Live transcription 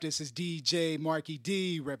This is DJ Marky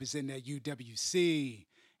D representing that UWC.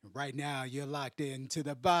 And right now, you're locked into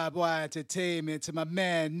the Bob Y Entertainment to my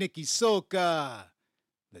man, Nicky Soka.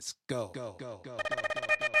 Let's go.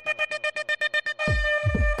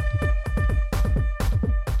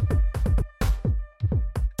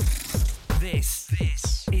 This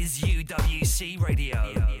is UWC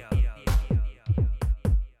Radio.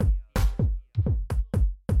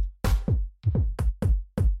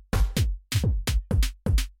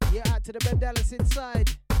 Out to the Mendelis inside.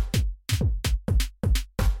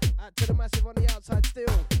 Out to the massive on the outside still.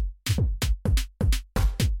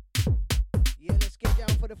 Yeah, let's get down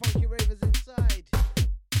for the funky ravers inside.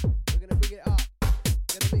 We're gonna bring it up.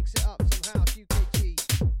 Gonna mix it up somehow. UKG.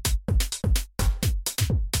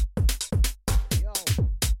 Yo.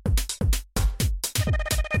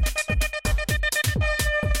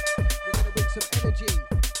 We're gonna bring some energy.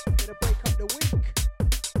 Gonna break up the week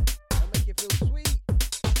and make you feel sweet.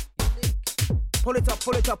 Pull it up,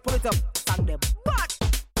 pull it up, pull it up. Sang them. What?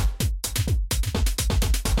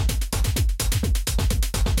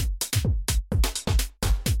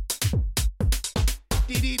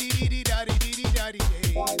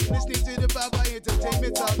 Listening to the Baba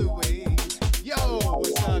Entertainment all the way. Yo,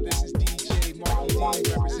 what's up? This is DJ Marky D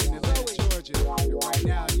representing Atlanta, Georgia. And right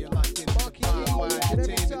now, you're locked in the Baba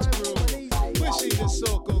Entertainment crew. Pushing the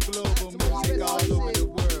Soko global music all over the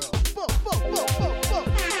world.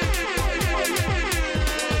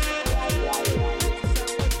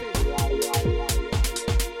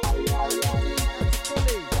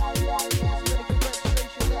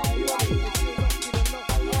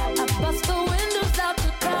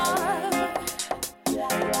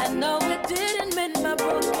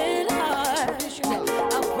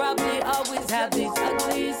 Have these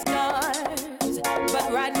ugly scars,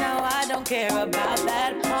 but right now I don't care about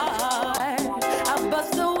that part. I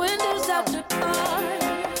bust the windows out the car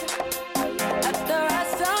after I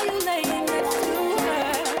saw you laying next to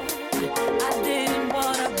her. I didn't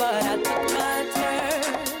wanna, but I took my turn.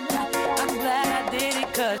 I'm glad I did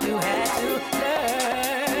it 'cause you had to learn.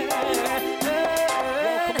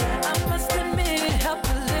 I must admit it helped a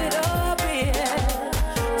little bit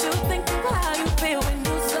to think of how you feel when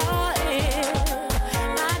you saw it.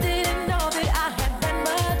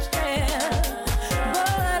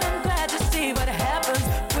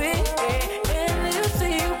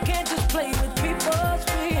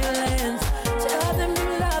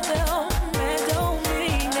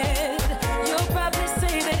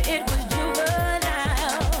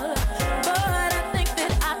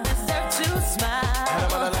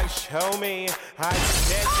 Tell me, I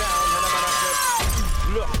get down and I'm gonna say,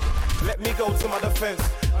 look, let me go to my defense.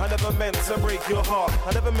 I never meant to break your heart.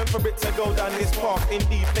 I never meant for it to go down this path.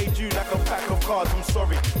 Indeed, played you like a pack of cards. I'm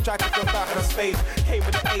sorry, tried to come back on stage. Came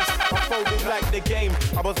with the ace, I folded like the game.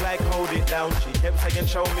 I was like, hold it down. She kept saying,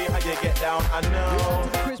 show me how you get down. I know,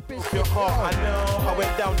 your heart, I know. I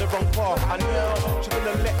went down the wrong path, I know. She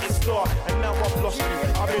gonna let it start, and now I've lost you.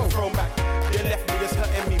 I've been thrown back. You left me, it's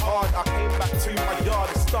hurting me hard. I came back to my yard,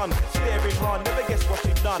 stunned, staring hard. Never guess what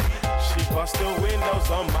she done. She bust the windows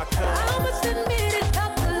on my car. I must admit it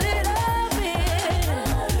helped a little bit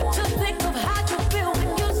to think of how you feel when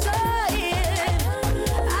you saw it.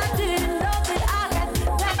 I didn't know that I had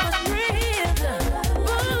that much reason,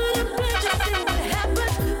 but I'm glad to see what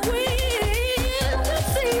happens when you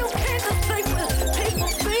see you can't just play with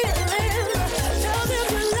people's feelings. Tell them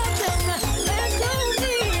you love them and don't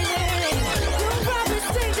need it. You probably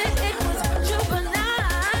say that it was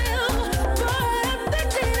juvenile, but I think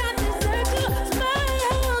that I deserve to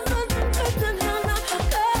smile.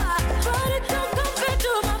 But it don't compare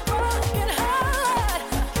to my broken heart.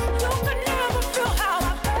 You can never feel how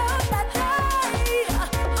I felt that day.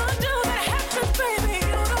 Until that happens, baby,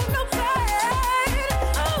 you don't know pain.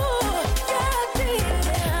 Oh, yeah,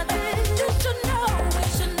 I did. You should know.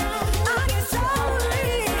 I ain't sorry.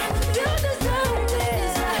 You deserve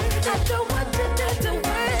this. After what you did to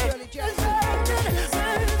me, deserved it.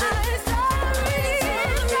 I ain't sorry.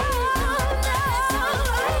 No.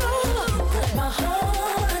 You broke my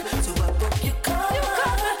heart, so I broke your car. You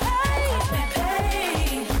caused me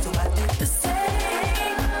pain, so I did the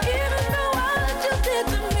same. Even though all that you did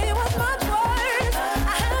to me was much worse,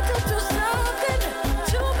 I had to do something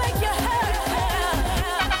to make you hurt.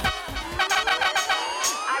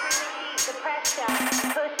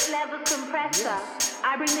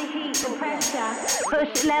 I bring the heat, the pressure.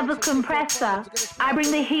 Push level compressor. I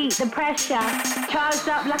bring the heat, the pressure. Charged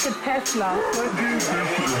up like a Tesla.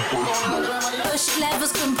 Push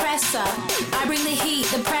levels compressor. I bring the heat,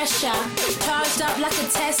 the pressure. Charged up like a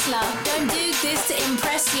Tesla. Don't do this to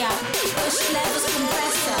impress ya. Push levels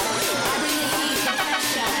compressor. I bring the heat, the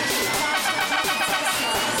pressure.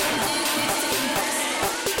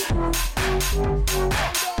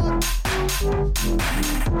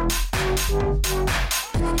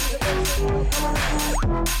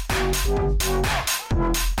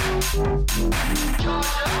 I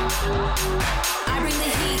bring the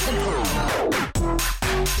heat,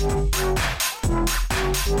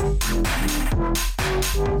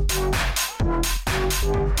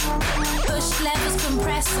 push levels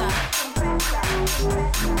compressor.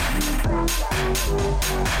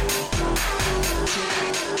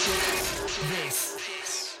 This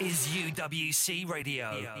is UWC Radio.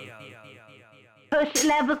 Push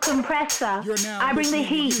level compressor. I bring the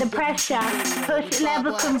heat, the pressure. Push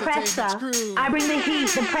level compressor. I bring the heat,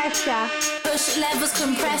 the pressure. Push levels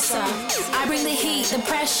compressor. I bring the heat, the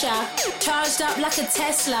pressure. Charged up like a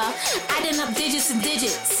Tesla. Adding up digits and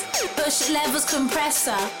digits. Push levels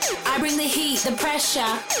compressor. I bring the heat, the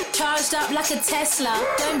pressure. Charged up like a Tesla.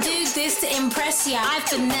 Don't do this to impress ya. I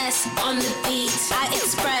finesse on the beat. I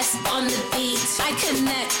express on the beat. I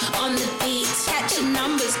connect on the beat. Catching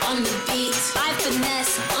numbers on the beat. I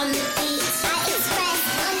finesse on the beat. I express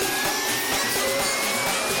on the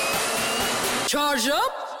beat. Charge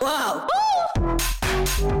up? Wow.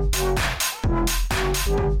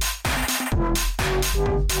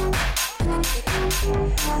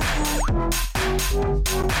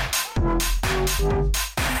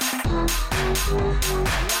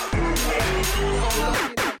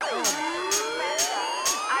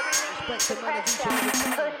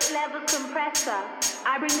 Push level compressor.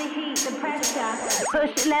 I bring the heat, the pressure.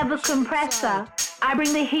 Push level compressor. I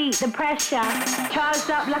bring the heat, the pressure. Charged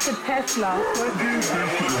up like a Tesla.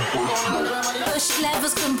 Push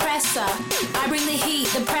levels compressor. I bring the heat,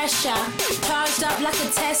 the pressure. Charged up like a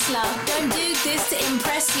Tesla. Don't do this to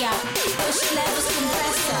impress ya. Push levels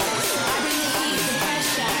compressor. I bring the heat, the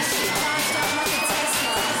pressure. Charged up like a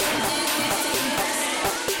Tesla. Don't do this to impress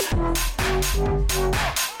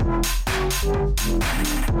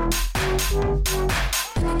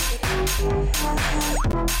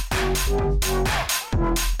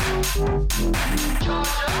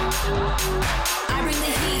I bring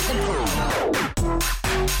the heat, the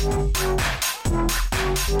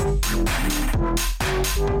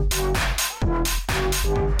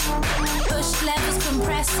push levels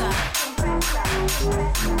compressor.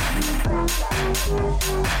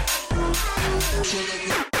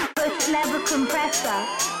 Push level compressor.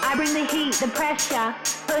 I bring the heat, the pressure.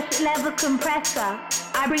 Push level compressor.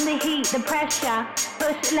 I bring the heat, the pressure.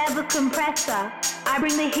 Push level compressor. I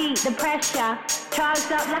bring the heat, the pressure.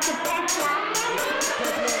 Charged up like a Tesla.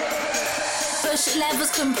 Push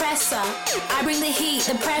levels compressor. I bring the heat,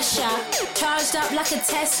 the pressure. Charged up like a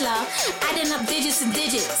Tesla. Adding up digits and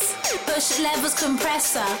digits. Push levels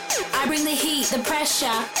compressor. I bring the heat, the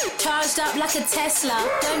pressure. Charged up like a Tesla.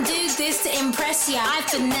 Don't do this to impress ya. I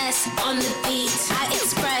finesse on the beat. I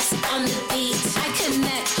express on the beat. I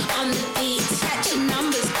connect on the beat. Catching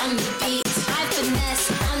numbers on the beat. I finesse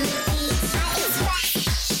on the beat. I express.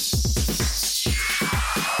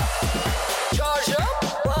 Charge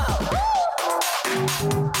up. Wow.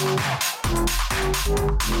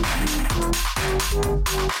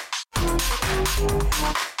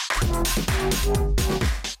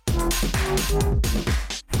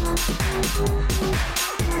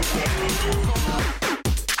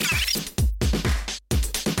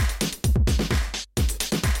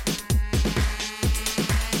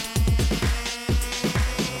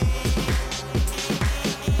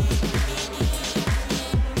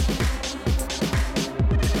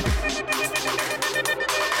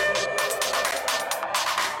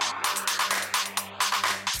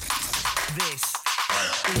 This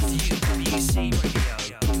is UWC Radio.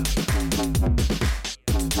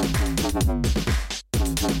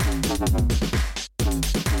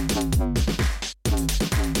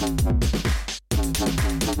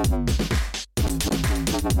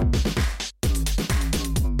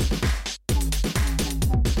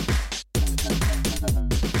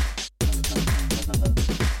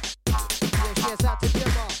 Yes, out to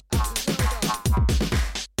Gemma, out to Zelda,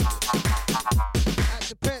 out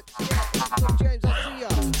to Pet, look, James, I see ya.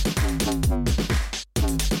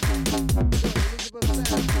 Elizabeth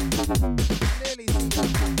Sam, I nearly see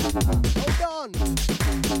ya. Hold on.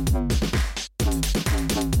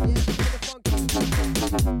 Yes, look at the funky.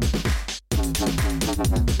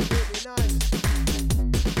 Absolutely nice.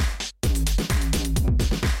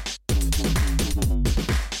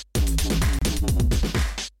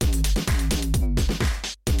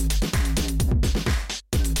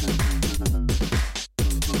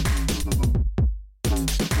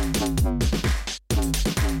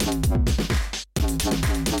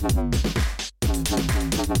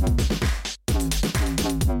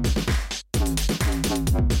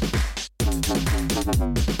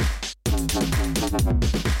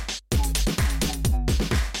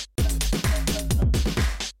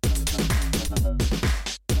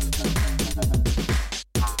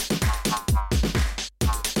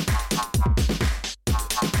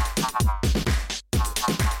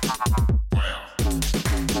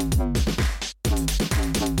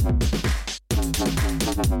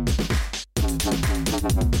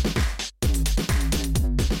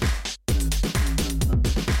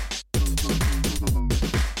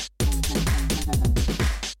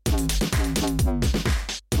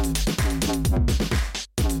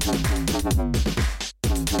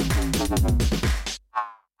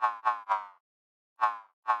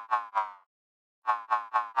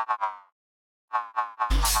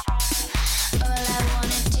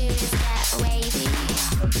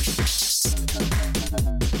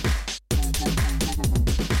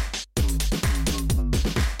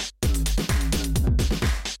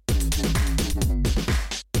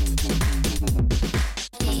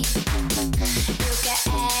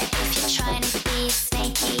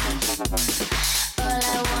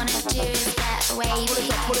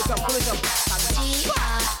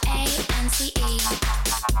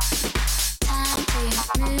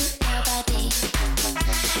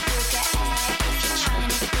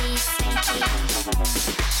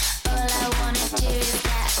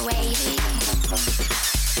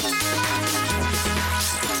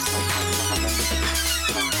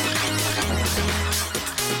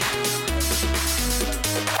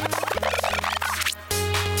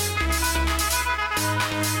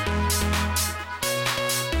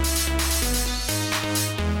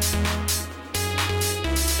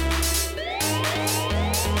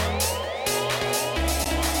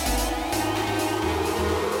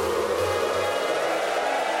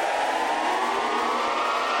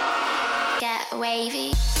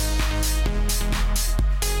 Wavy.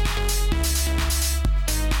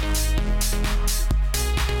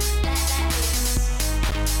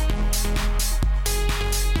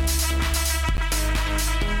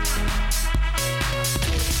 Trance.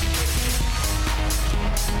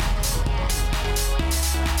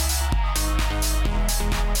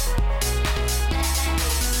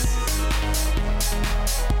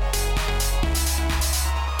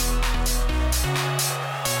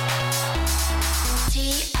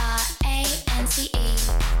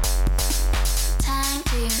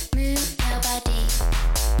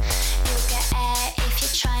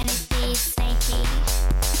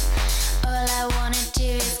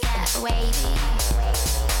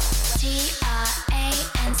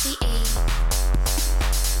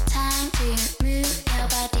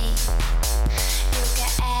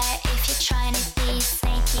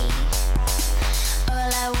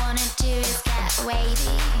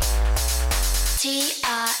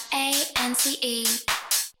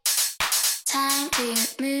 Time to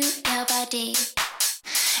move your body.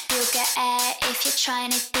 You'll get air if you're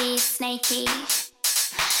trying to be snaky.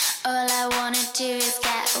 All I wanna do is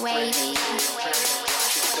get wavy.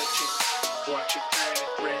 Watch it, turn it,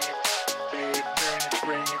 bring it, babe, turn it,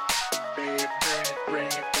 bring it, babe, turn it, bring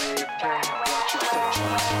it, babe, turn it, watch it, touch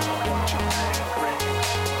it, watch it, turn it, bring it,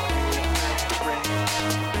 babe, turn it, bring it,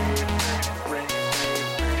 babe, turn it, bring it,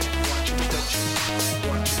 babe, turn it, watch it, touch it,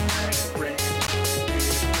 watch it, turn it, bring it,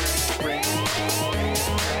 babe, turn it, bring it, babe,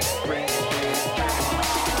 turn it, bring it, babe, turn it.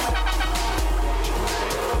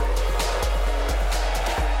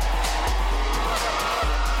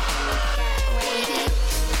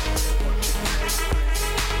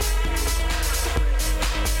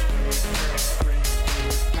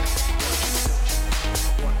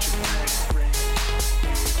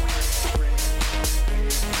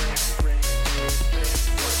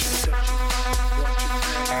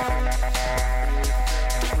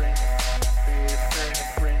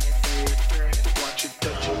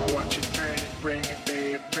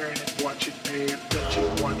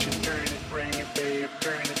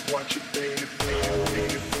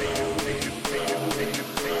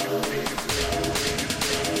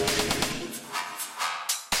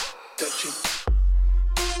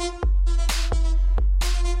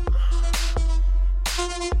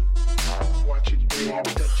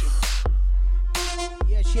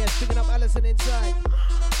 Yes, yes, picking up Alison inside.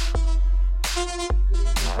 Good evening,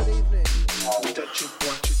 good evening. Touch it,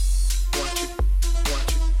 watch it, watch it,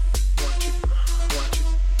 watch it, watch it, watch it,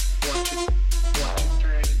 watch it, watch it,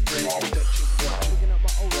 turn it, bring it, touch it, watch it, Picking up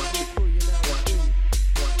my old watch it, crew, you know. watch it,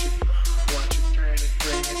 watch it, watch it, turn it,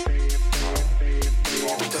 bring it, babe, babe, babe,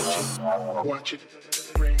 touch it, watch it,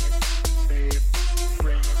 bring it, babe,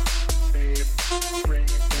 bring it, babe, bring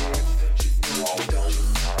it, babe, touch it,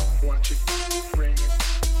 watch it, bring it,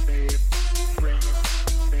 babe, bring it,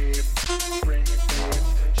 babe, bring it, babe,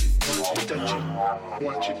 touch it, touch it,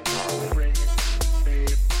 watch it, bring it,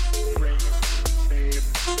 babe, bring it, babe,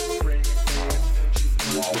 bring it, babe, touch it,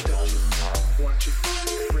 touch it, watch it,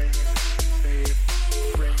 bring it, babe,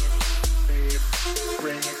 bring it, babe,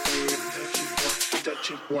 bring it, babe, touch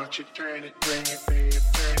it, watch it, turn it, bring it, babe,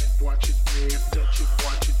 turn it, watch it, babe, touch it,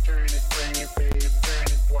 watch it, turn it, bring it, babe, turn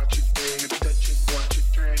it, watch it, babe, touch it, watch it.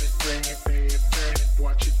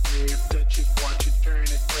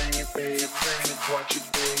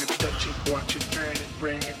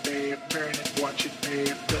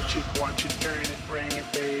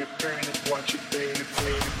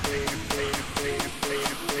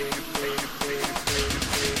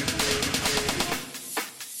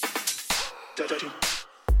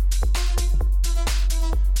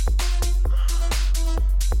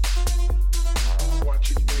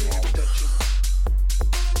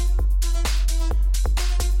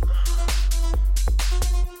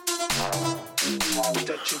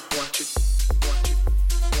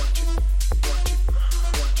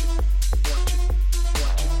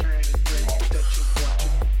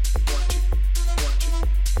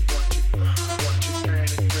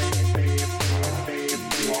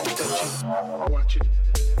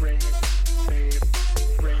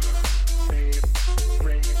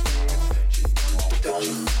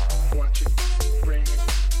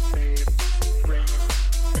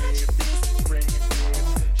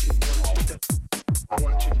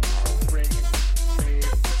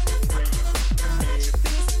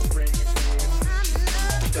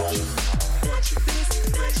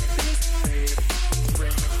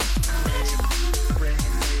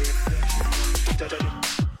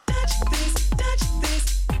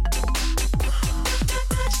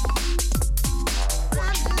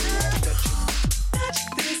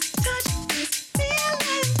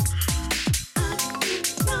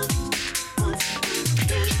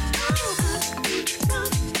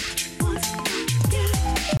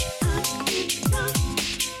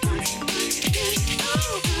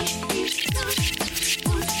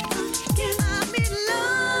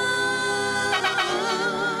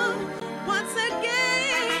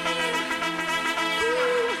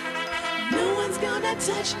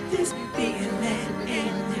 touch this feeling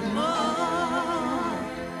anymore.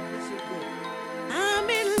 I'm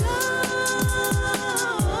in love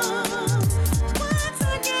once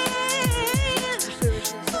again.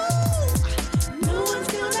 Ooh, no one's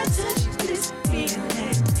gonna touch this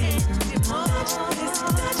feeling anymore.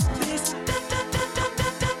 Touch this, da, da, da, da, da,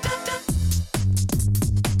 da, da.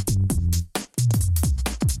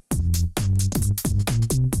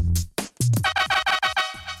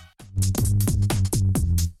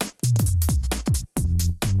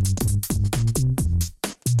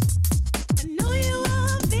 I know you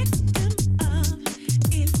are a victim of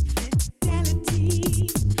infidelity,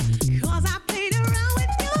 'cause I played around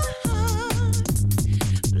with your heart.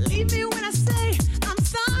 Believe me when I say I'm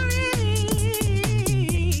sorry.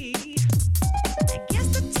 I guess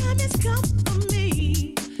the time has come for me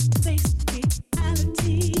to face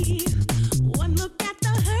reality. One look at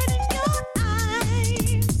the hurt in your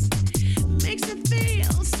eyes makes it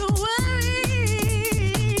feel so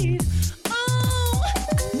worried. Oh, I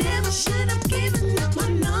never should have given up my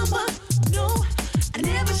number. No, I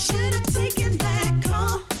never should have taken that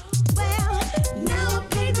call. Well, now I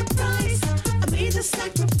paid the price. I made the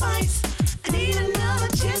sacrifice. I need another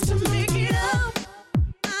chance to make it up.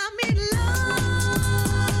 I'm in love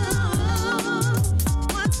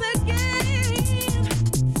once again.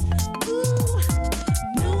 Ooh,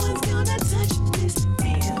 no one's gonna touch this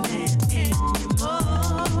feeling anymore.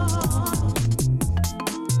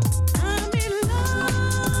 I'm in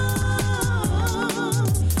love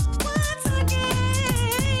once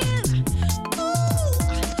again. Ooh,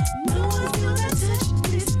 no one's gonna touch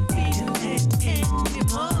this feeling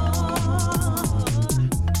anymore.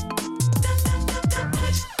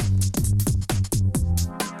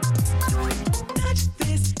 Touch, touch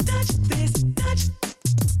this, touch this, touch.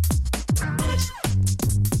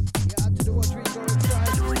 Yeah, out to the ones we go inside.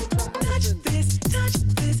 Touch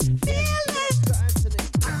this feeling. Anthony.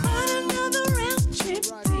 On another round trip,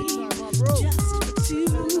 Right inside my bro. just for two.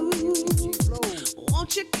 Flow.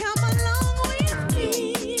 Won't you come along with me?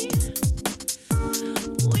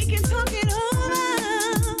 We can talk it over.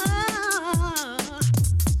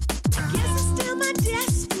 I guess it's still my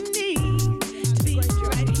destiny to be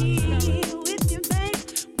right here with you, babe.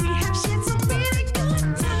 We have shared so many good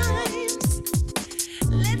times.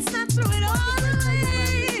 Let's not throw it all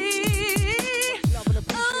away. Love and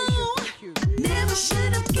appreciation. Oh, Thank you. I never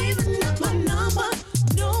should have given up my number.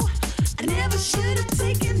 No, I never should have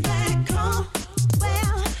taken that call.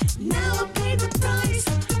 Well, now I paid the price.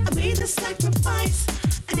 I made the sacrifice.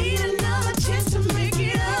 I need another chance to make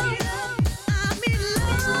it up. I'm in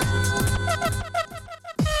love.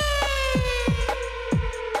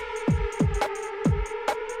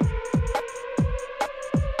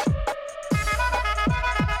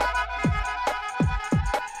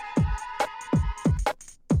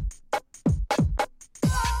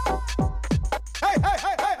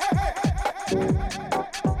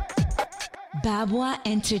 Babwa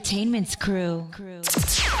Entertainment's crew.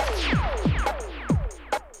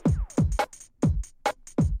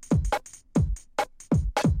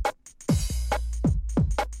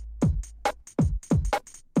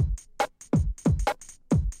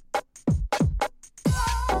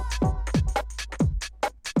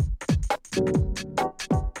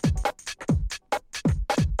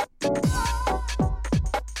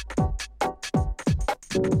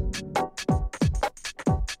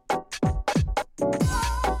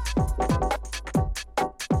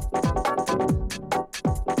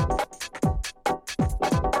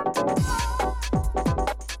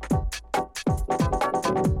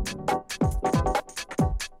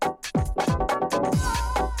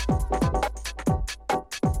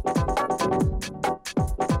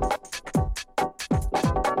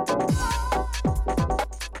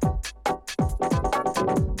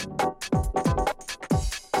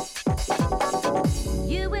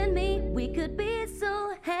 You and me, we could be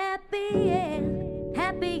so happy, yeah.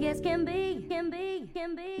 Happy as can be, can be,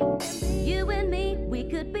 can be, can be. You and me, we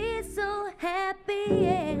could be so happy,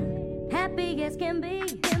 yeah. Happy as can be,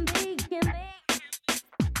 can be, can be.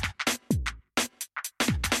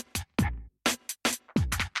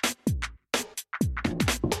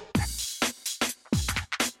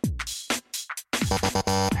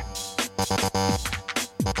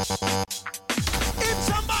 If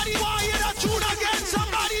somebody want hear that tune again,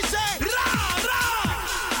 somebody say ra ra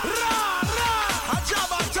ra ra. A job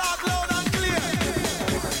and talk loud and clear.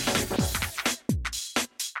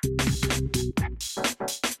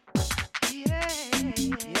 Yeah,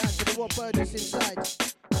 to the what bird is inside.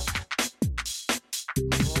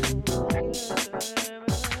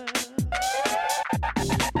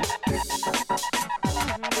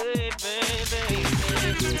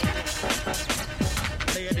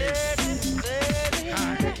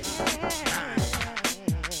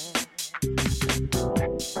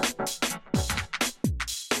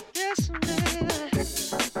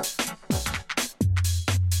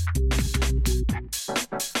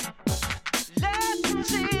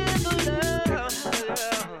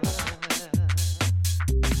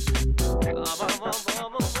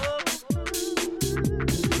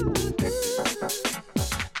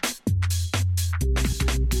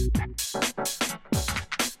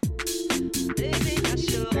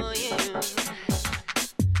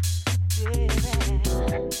 Oh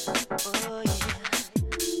yeah.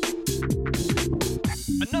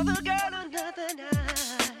 Another girl, another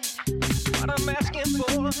night. What I'm asking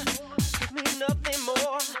for, give me nothing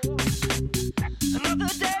more.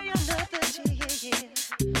 Another day, another year.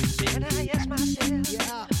 And I ask myself,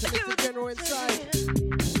 Yeah, to Mr. General inside.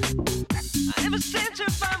 I never seem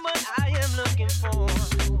to find what I am looking for.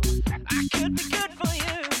 I could be good for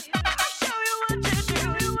you. I'll show you what to do,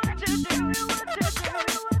 what to do, what to do,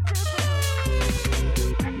 what to do.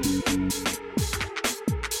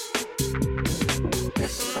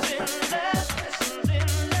 Lessons in love, lessons in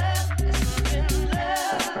love, lessons in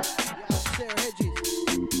love. Yeah, Sarah Hedges.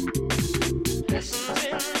 Lessons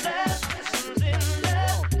in love, lessons in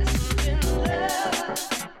love, lessons in love.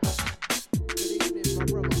 Good evening, my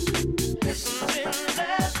brother. Lessons in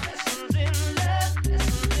love, lessons in love,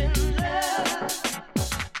 lessons in love.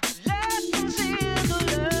 Lessons in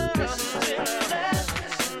love, lessons in love,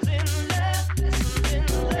 lessons in love, lessons in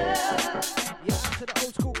love. Yeah, out to the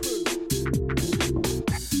old school crew.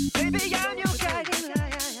 Baby, I'm your guiding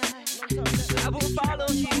light. I will follow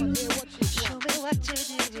you. Show me what to do.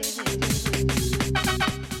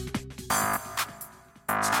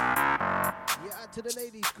 Yeah, out to the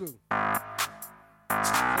ladies crew. So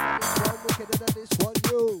that is one wickeder than this one,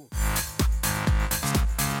 you.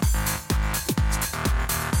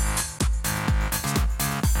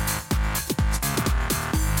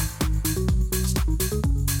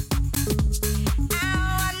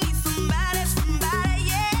 I need somebody, somebody,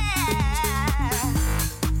 yeah.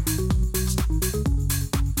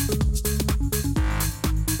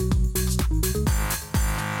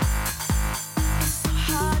 It's so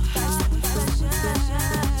hard to find pleasure.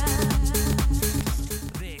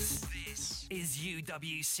 This is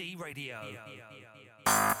UWC Radio.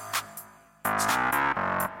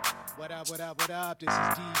 What up, what up, what up? This is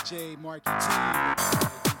DJ Marky T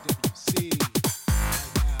with UWC.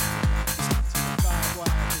 Right now, we're rocking to the 5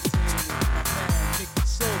 Wire Entertainment with my man, Nicky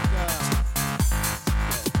Soka.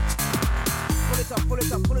 Pull it up, pull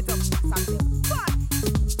it up, pull it up. Sunday. What?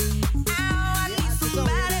 I Yeah, need out to Zoe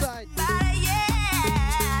somebody, inside. somebody, yeah.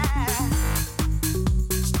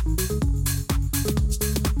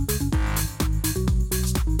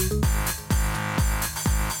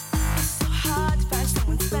 It's so hard to find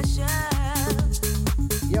someone special.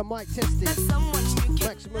 Yeah, Mike testing. That's someone you can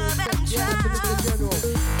Maximum love respect. and Yeah, out to Mr. trust. General.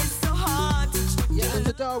 It's so hard to Yeah, out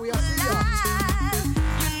to Dari, I see ya.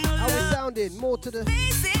 you know How we love sounding? More to the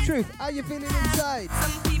basic. truth. How you feeling inside?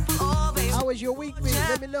 Some people all they How was your week been?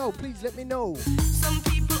 Let me know. Please let me know. some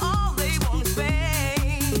people all they want is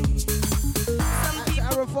fame. Some That's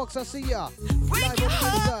people Aaron Fox, I see ya. break Live your on the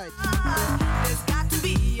inside. heart. There's got to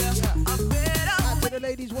be Yeah. a better Out to way the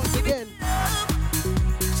ladies once again. to love.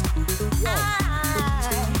 Yo,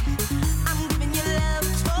 I'm giving you love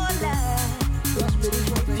for love. trust me, this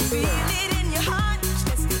one's a Feel hero. it in your heart.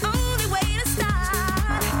 That's the only way to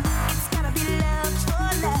start. It's gotta be love for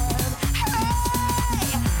love.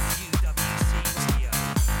 Hey! UWC Radio.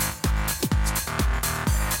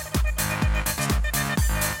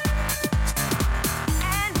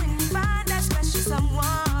 And when you find that special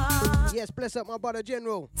someone, Yes, bless up my brother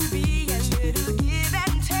General. to be a little give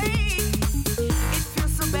and take. It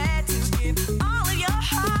feels so bad to give all of your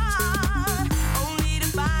heart, only to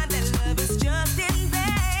find that love is just in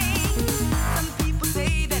vain. Some people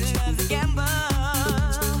say that love's a gamble.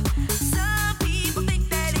 Some people think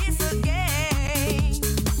that it's a game.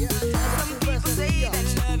 Yeah, out Some to people Sylvester, I say see ya. that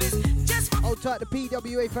love is just for Hold tight, the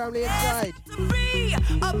PWA family inside. to be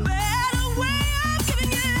a better way of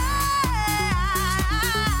giving you love.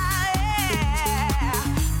 Yeah.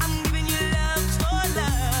 I'm giving you love for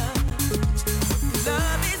love.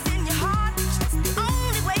 Love is in your heart. That's the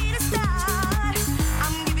only way to start.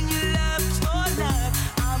 I'm giving you love for love.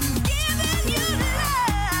 I'm giving you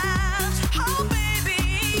love. Oh,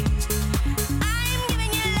 baby. I'm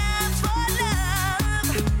giving you love for love.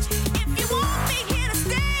 If you want me here to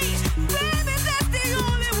stay, baby, that's the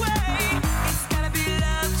only way. It's gotta be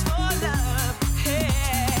love for love. Hey.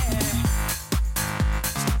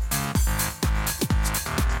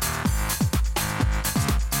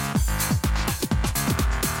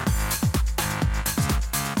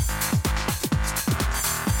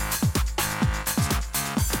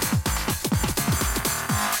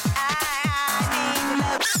 I need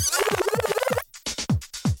love.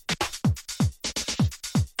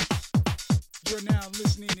 You're now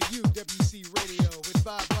listening to UWC Radio with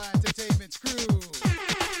Bob Wire Entertainment's crew.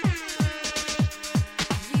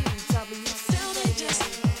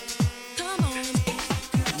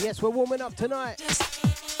 Yes, we're warming up tonight. It's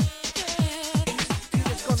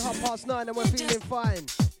gone 9:30 and we're feeling fine.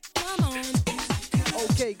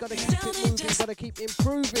 okay. Gotta keep it moving, gotta keep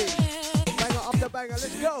improving. Banger after banger,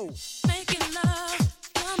 let's go.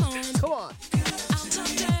 Come on.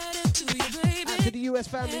 And to the US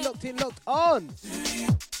family, locked in, locked on.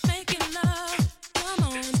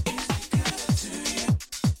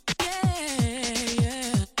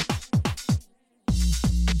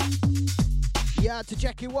 Yeah, to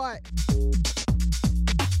Jackie White.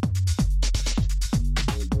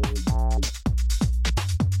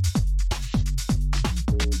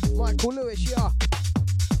 Michael Lewis, yeah.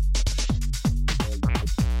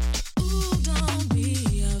 Ooh, don't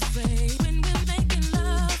be afraid when we're making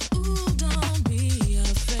love. Ooh, don't be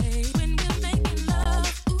afraid when we're making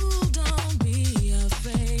love. Ooh, don't be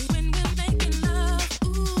afraid when we're making love.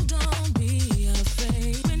 Ooh, don't be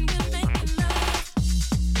afraid when we're making love.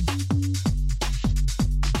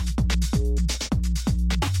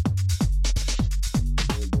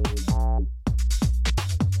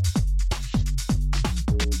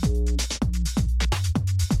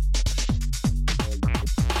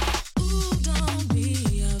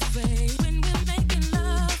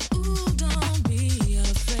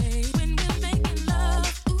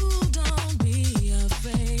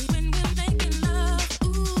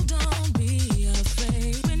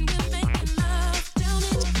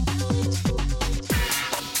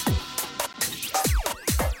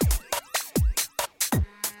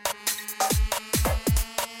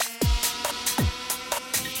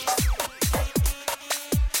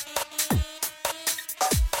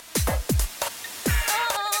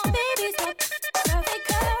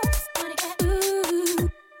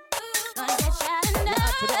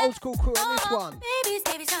 School crew on this one.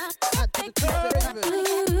 Add to the Twister Ravens.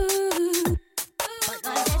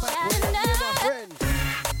 My friend.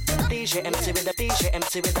 DJ MC with the DJ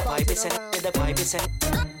MC with the vibe is with the vibe is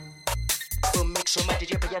boom, make sure my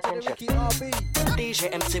DJ pay attention. DJ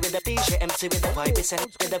MC with the DJ MC with the vibe is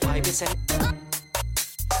with the vibe is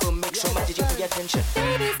boom, make sure my DJ pay attention.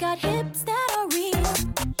 Baby's got hips that are real.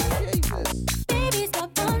 Jesus. Baby's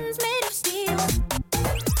got buns made of steel.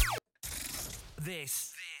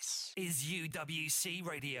 This is UWC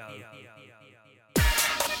Radio.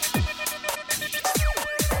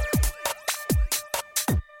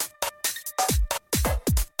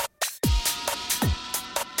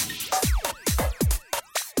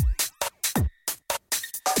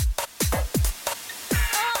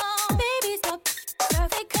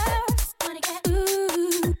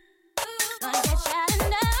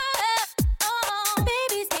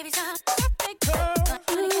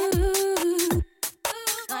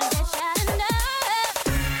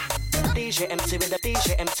 MC with the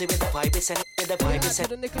DJ MC with the vibe is with the vibe is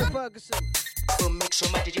the Nicola Ferguson. Boom, make sure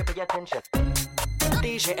my DJ pay attention.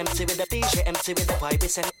 DJ MC with the DJ MC with the vibe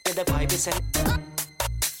is with the vibe is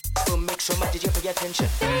boom, make sure my DJ pay attention.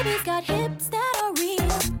 Baby's got hips that are real.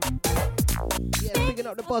 Yeah, picking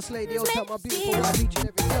up the boss lady, all time, my beautiful wife each and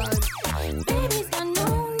every time. Baby's got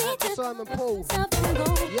no need to Simon Paul.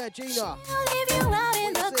 Yeah, Gina. I'll leave you out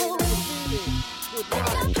in the cold. Good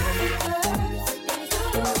night.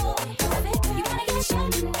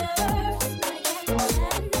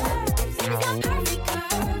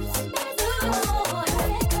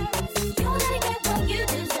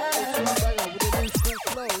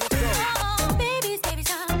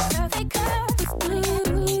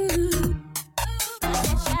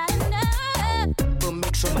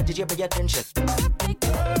 DJ pay attention. Baby's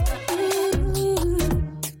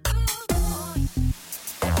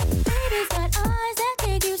got eyes that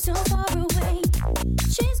take you so far away.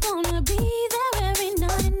 She's gonna be there every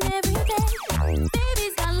night and every day.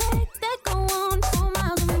 Baby's got legs that go on for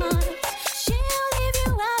miles and miles. She'll leave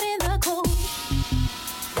you out in the cold.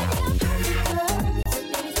 Baby's got perfect curves.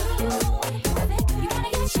 You gotta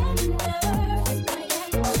get shattered nerves.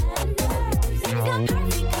 Baby's got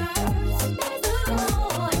perfect curves.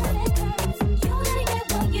 You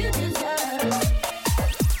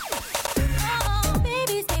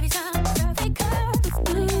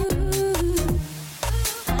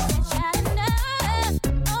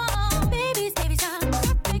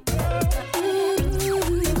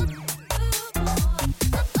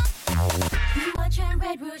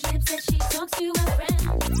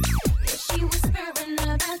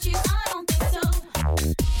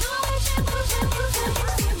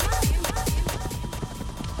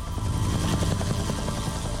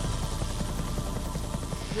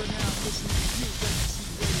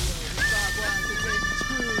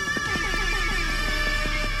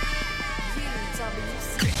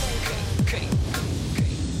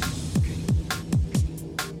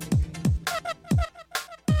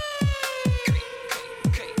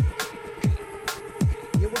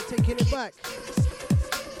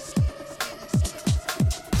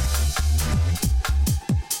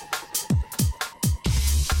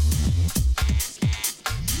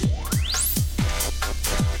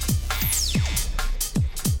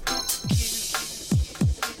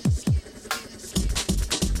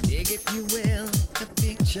you will, a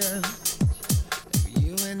picture of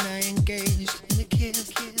you and I engaged in a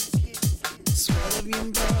kiss. Sweat of your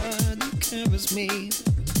body covers me.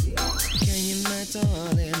 Can you, my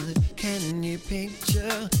darling? Can you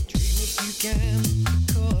picture? Dream if you can,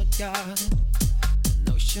 a courtyard,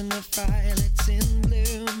 an ocean of violets in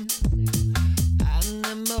bloom.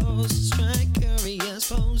 Animals strike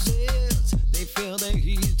curious poses. They feel the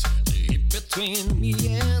heat between me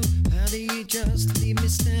and. How do you just leave me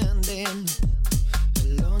standing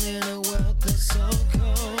alone in a world that's so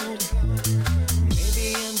cold?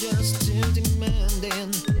 Maybe I'm just too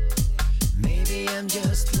demanding. Maybe I'm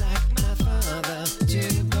just like my father,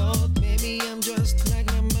 too bold. Maybe I'm just like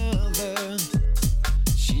my mother.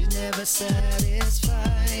 She's never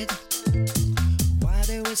satisfied. Why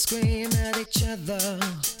do we scream at each other?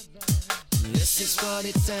 This is what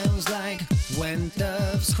it sounds like when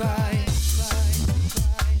doves cry.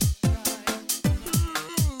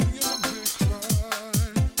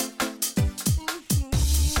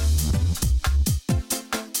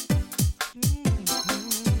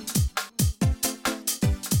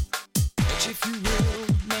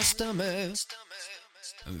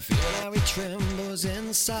 And feel how it trembles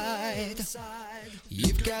inside.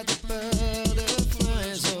 You've got the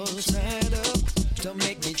butterflies all tied up. Don't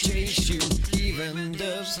make me chase you, even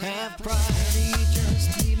doves have pride. How do you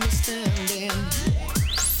just leave me standing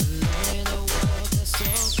alone in a world that's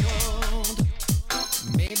so cold?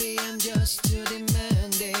 Maybe I'm just too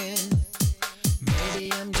demanding.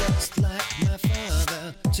 Maybe I'm just like my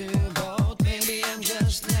father, too bold. Maybe I'm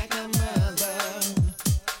just like my mother.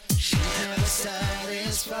 Never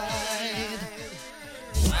satisfied.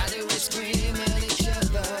 Why do we scream at each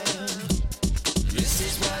other? This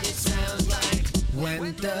is what it sounds like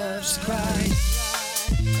when doves cry.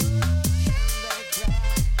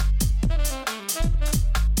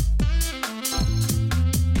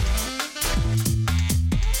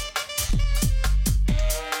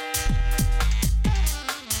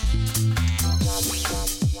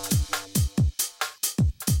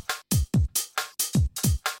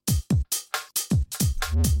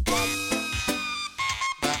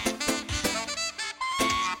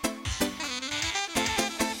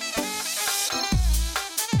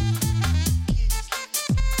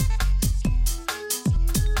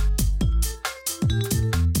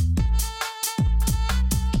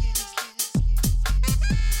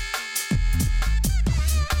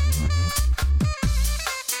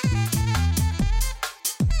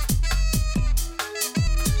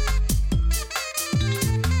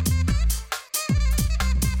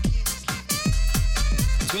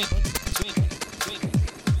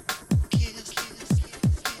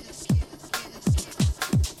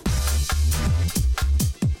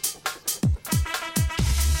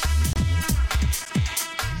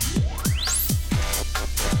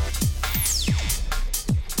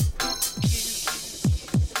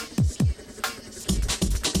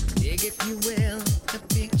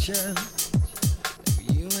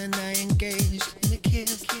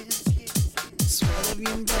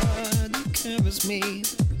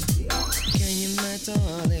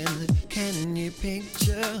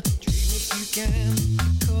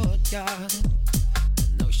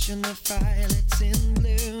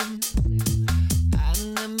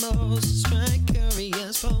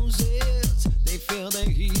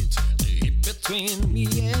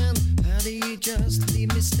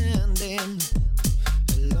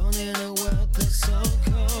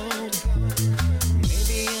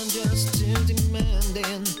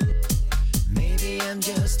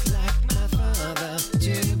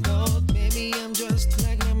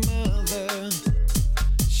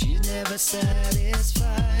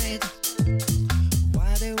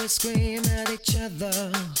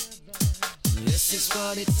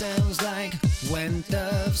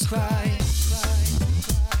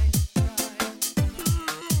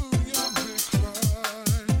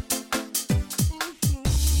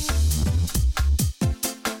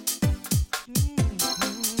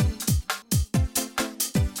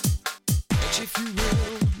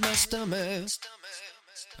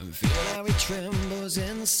 And feel how it trembles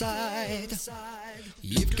inside.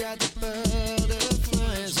 You've got the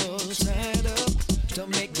butterflies all tied up. Don't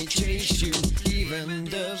make me chase you, even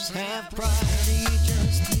doves have pride. You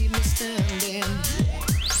just leave me standing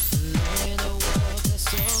alone in a world that's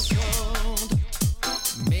so cold.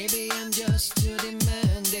 Maybe I'm just too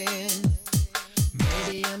demanding.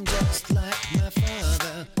 Maybe I'm just like my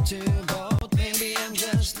father, too bold. Maybe I'm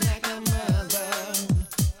just like my mother.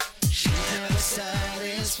 She's never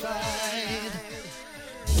satisfied.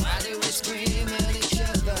 Why do we scream at each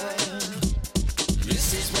other?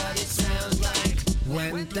 This is what it sounds like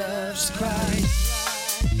when doves cry.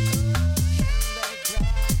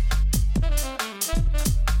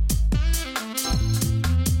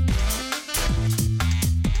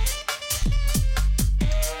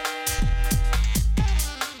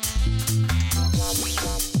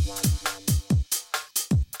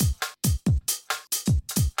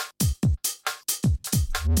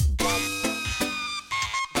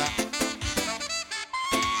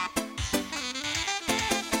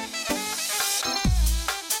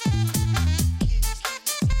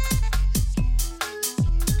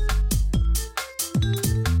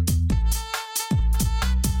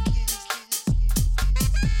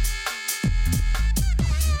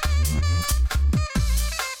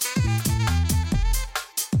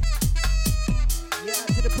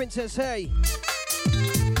 Princess Hey.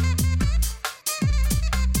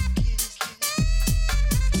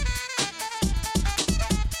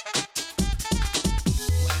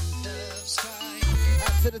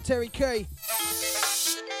 Out to the Terry K.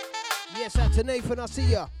 Yes, out to Nathan, I see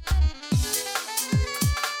ya.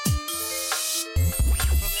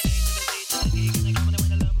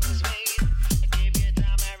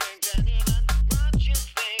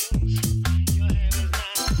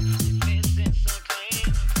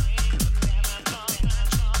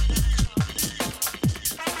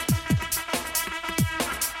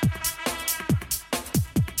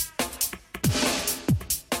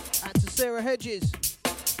 Hedges.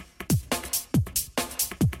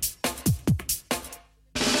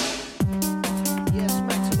 Yes,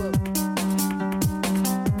 Maximum.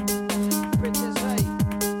 Princess A.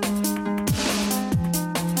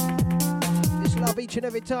 It's love each and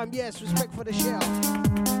every time. Yes, respect for the shout.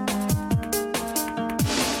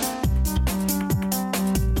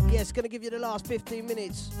 Yes, gonna give you the last 15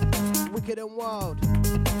 minutes. Wicked and wild.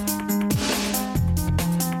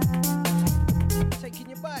 Taking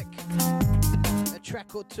you back a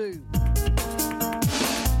track or two.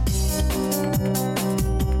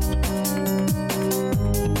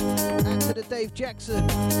 And to the Dave Jackson.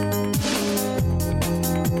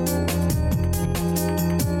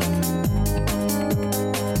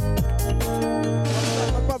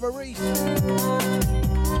 My brother Reese.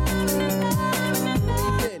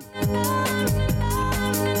 Evening.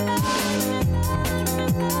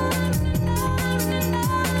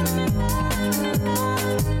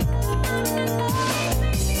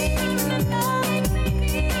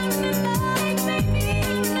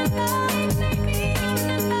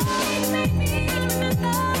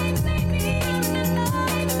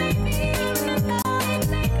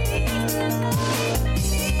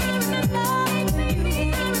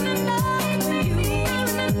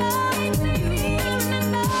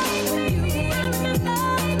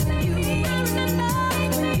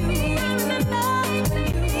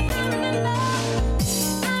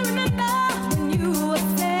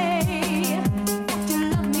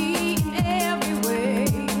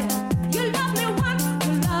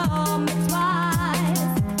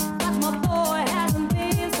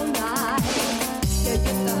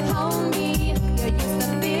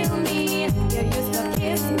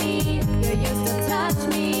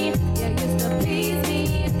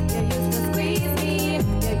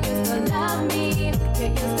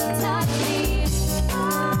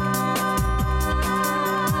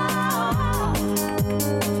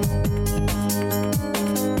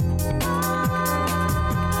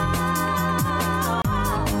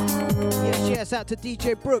 Out to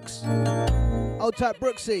DJ Brooks, Old Type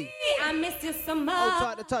Brooksy, I miss you so much. Old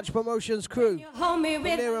Type the Touch Promotions crew, from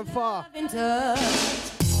near and far. You gotta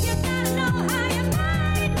know how you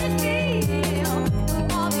made me feel.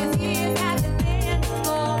 All these years has it been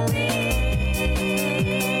for real?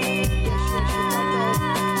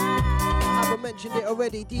 I haven't mentioned it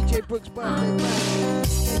already. DJ Brooks' birthday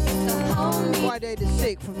Friday the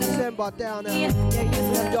 6th of December down at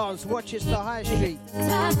Dance, Rochester High Street.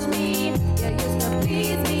 Touch me, you used to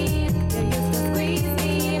please me, you used to squeeze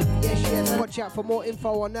me. Yes, yes, watch out for more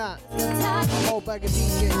info on that. A whole bag of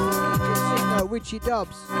DJs, DJ Signal, Richie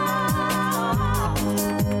Dubs.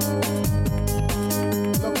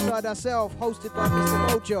 Alongside ourselves, hosted by Mr.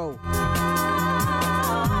 Mojo.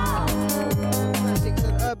 Classics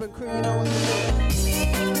and urban crew, you know what to do.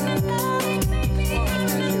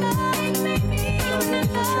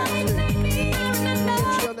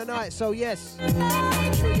 Entry on the night, so yes,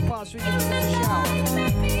 make sure you pass through, give us a shout.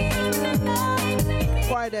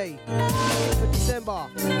 Friday, 8th of December,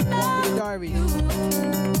 mark your diaries.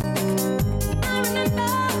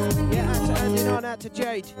 Yeah, out to Andy on, out to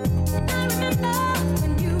Jade.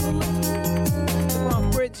 To Mark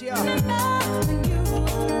Prince, yeah.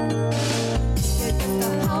 You used to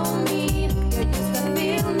hold me, you used to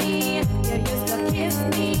feel me, you used to kiss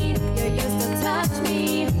me, you used to touch me,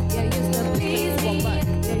 you used to please me,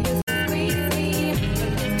 you used to squeeze me, you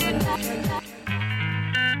used to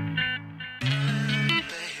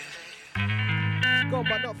Gone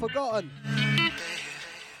but not forgotten.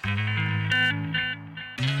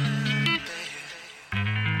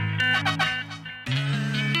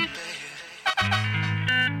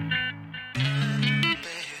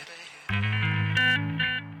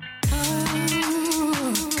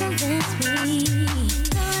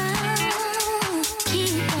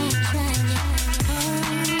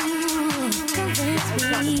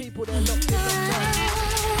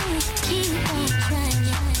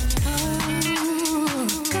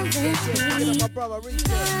 My brother Reese.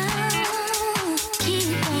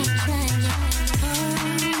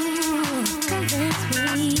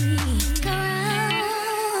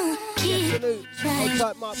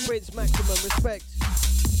 Prince, maximum respect.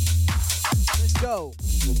 Let's go.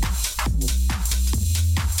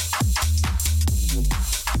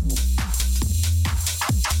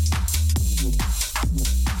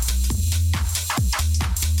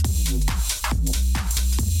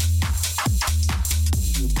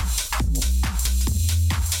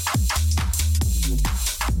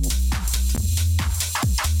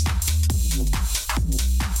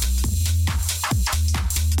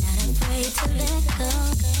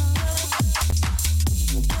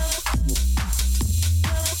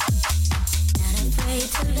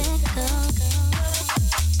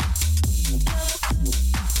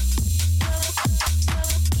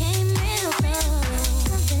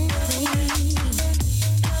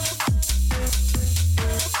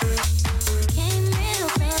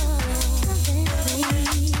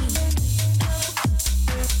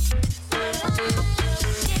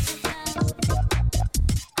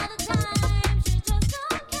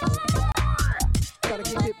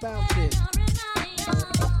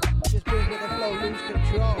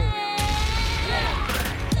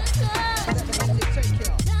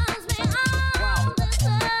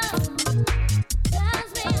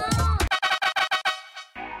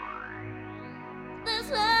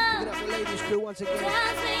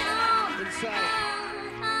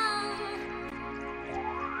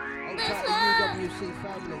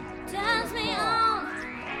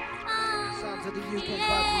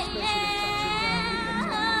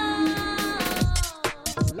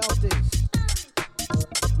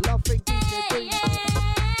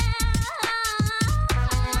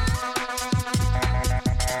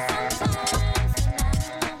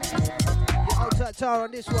 On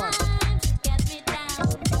this one.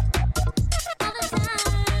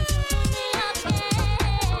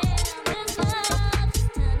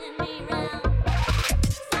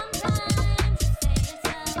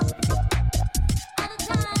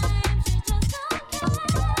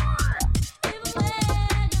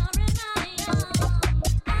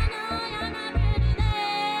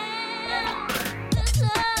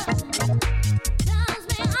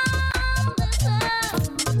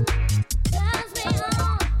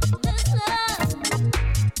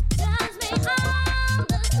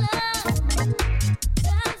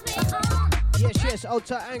 Old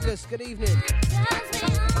tight Angus, good evening.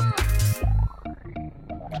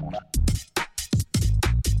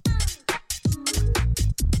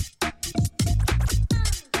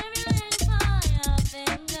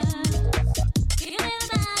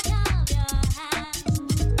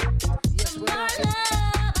 Yes, we're out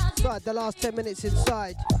inside the last 10 minutes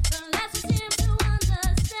inside.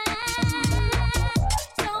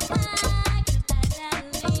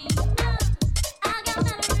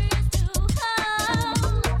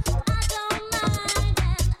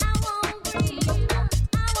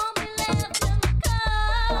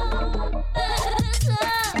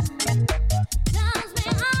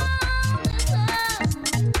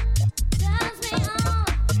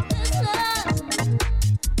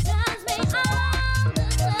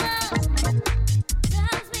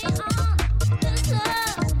 Turns me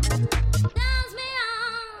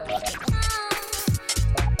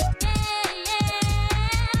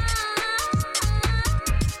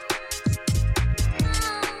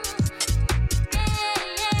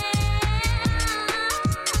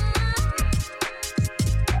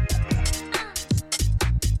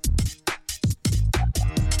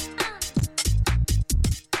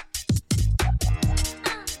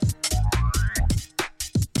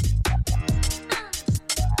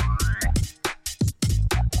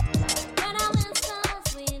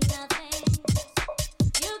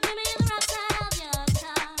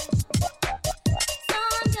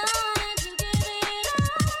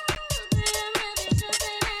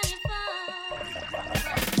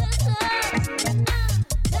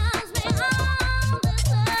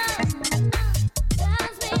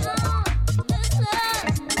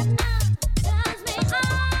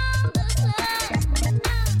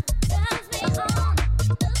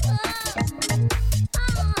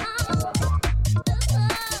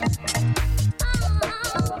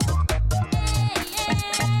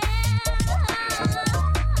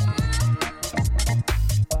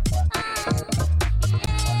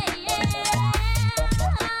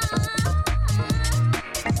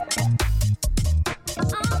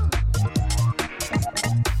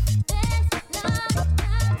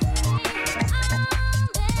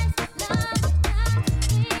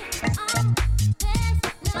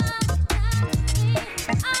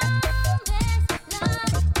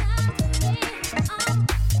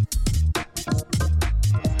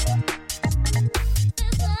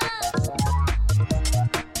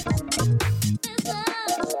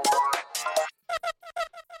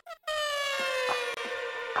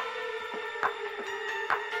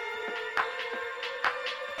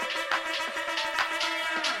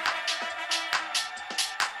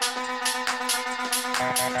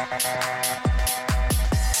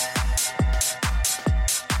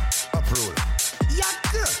Uproll.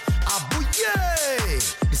 Yak! Abouye!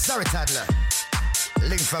 Sorry, Toddler.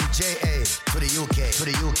 Link from JA to the UK, to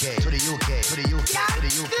the UK, to the UK, to the UK, to the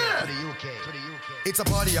UK, to the UK, to the UK. It's a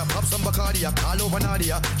party, pop some Bacardi, call over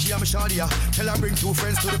Nadia. She am a Shadia, tell her bring two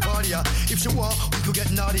friends to the party. If she want, we could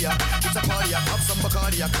get Nadia. It's a party, pop some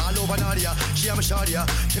Bacardi, call over Nadia. She am a Shadia,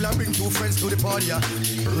 tell her bring two friends to the party.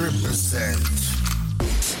 Represent.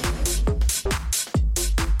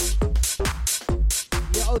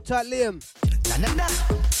 Yeah, old tight Liam. Na na na.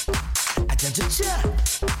 Aja-ja-ja.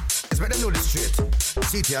 It's better know the street.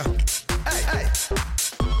 See it here. Hey, hey.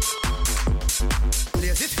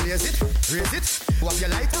 Raise it, raise it. Who have your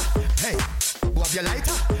lighter? Hey. Who have your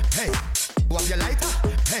lighter? Hey. Who have your lighter?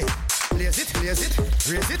 Hey. Raise it, raise it.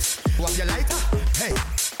 Who have your lighter? Hey.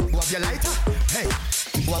 Who have your lighter? Hey.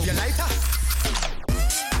 Who have your lighter?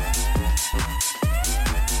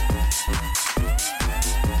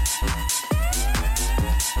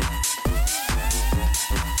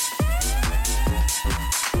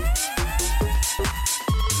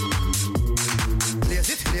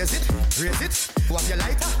 Raise it, who have your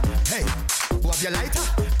lighter? Hey, who have your lighter?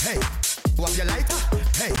 Hey, who have your lighter?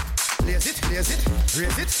 Hey, raise it, raise it,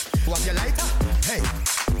 who have your lighter? Hey,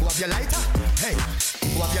 who have your lighter? Hey,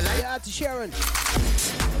 who have your lighter? Yeah, out to Sharon.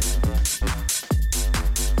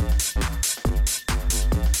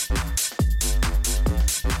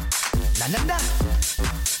 Na na na,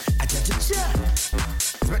 aja-ja-ja.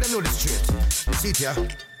 It's better know the street. See it here.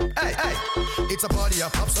 Hey, hey, it's a party,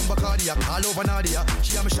 pop some Bacardi, call over Nadia.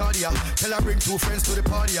 She am a Shadia, tell her bring two friends to the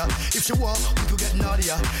party. If she want, we could get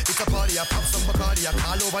Nadia. It's a party, pop some Bacardi,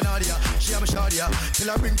 call over Nadia. She am a Shadia, tell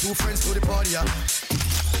her bring two friends to the party.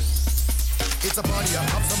 It's a party,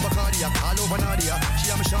 pop some Bacardi, call over Nadia.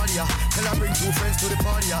 She am a Shadia, tell her bring two friends to the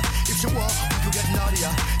party. If she want, we could get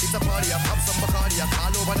Nadia. It's a party, pop some Bacardi,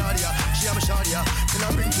 call over Nadia. She am a Shadia, tell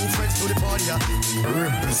her bring two friends to the party.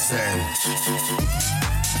 Represent.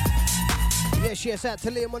 Yes, yes, out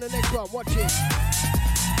to Liam on the next one. Watch it.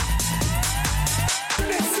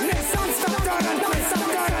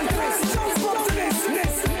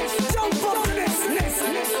 Jump up to this.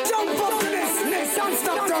 Jump up to this. Don't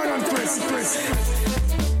stop down and twist.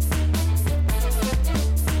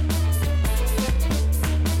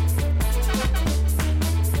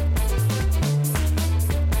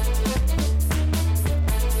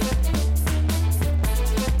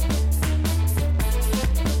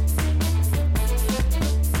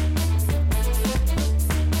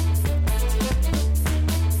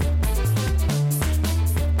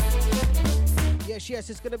 Yes,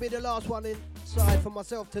 it's going to be the last one inside for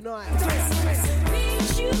myself tonight.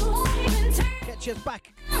 Catch us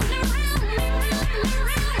back.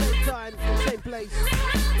 Same time, same place.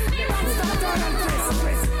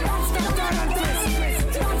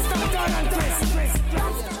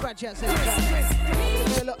 Scratch out same time.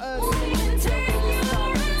 Be a lot early.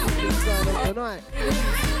 Tonight.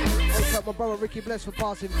 Thanks up my brother Ricky Bless for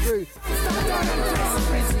passing through.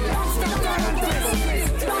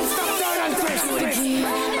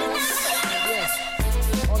 Yes,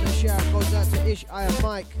 on the shout goes out to Ish, I am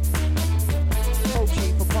Mike.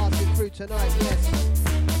 Coachy for passing through tonight, yes.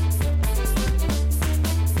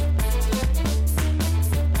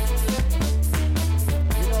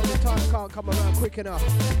 You know the time can't come around quick enough.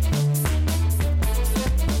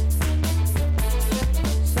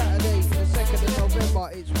 Saturday, the 2nd of November,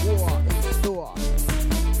 it's war in store.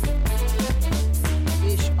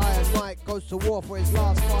 Ish, I am Mike goes to war for his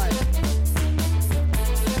last fight.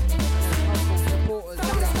 Supporters,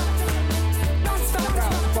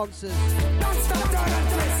 proud sponsors. They're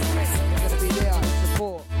going to be there in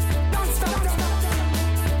support.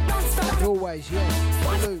 As always, yes.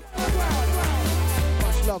 Salute.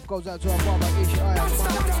 Much love goes out to our brother Ish, I am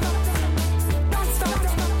Mike.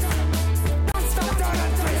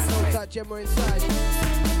 No touch Gemma inside.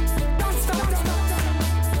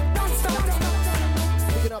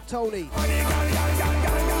 Picking up Tony.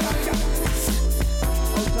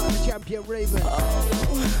 Old-time champion Raven.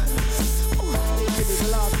 Give me the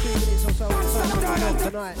last 2 minutes or so inside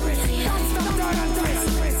tonight. Before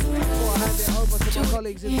I hand it over to my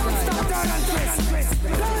colleagues inside.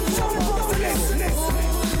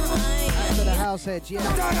 After the house edge, yeah.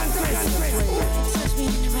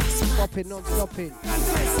 Popping, non-stopping.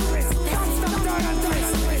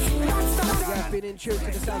 Yeah, I've been in tune to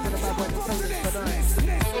the sounds of the Bad Boy Entertainment tonight.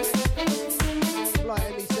 Flight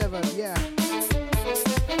ME7, yeah.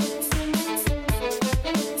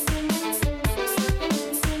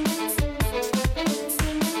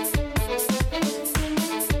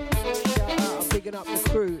 bigging up the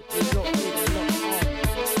crew who's locked in and locked on.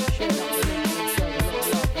 Sharing up the link and showing a lot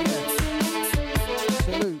of love,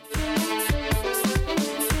 yeah. Salute.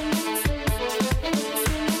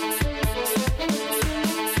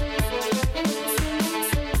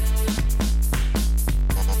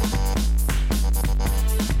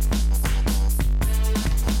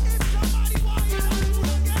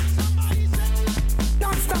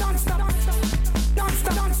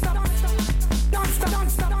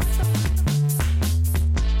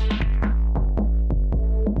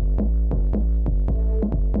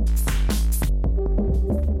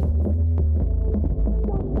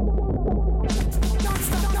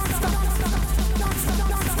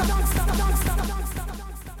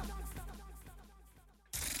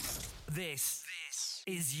 This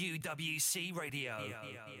is UWC Radio.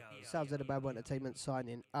 Sounds of the Bad Boy Entertainment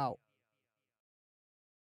signing out.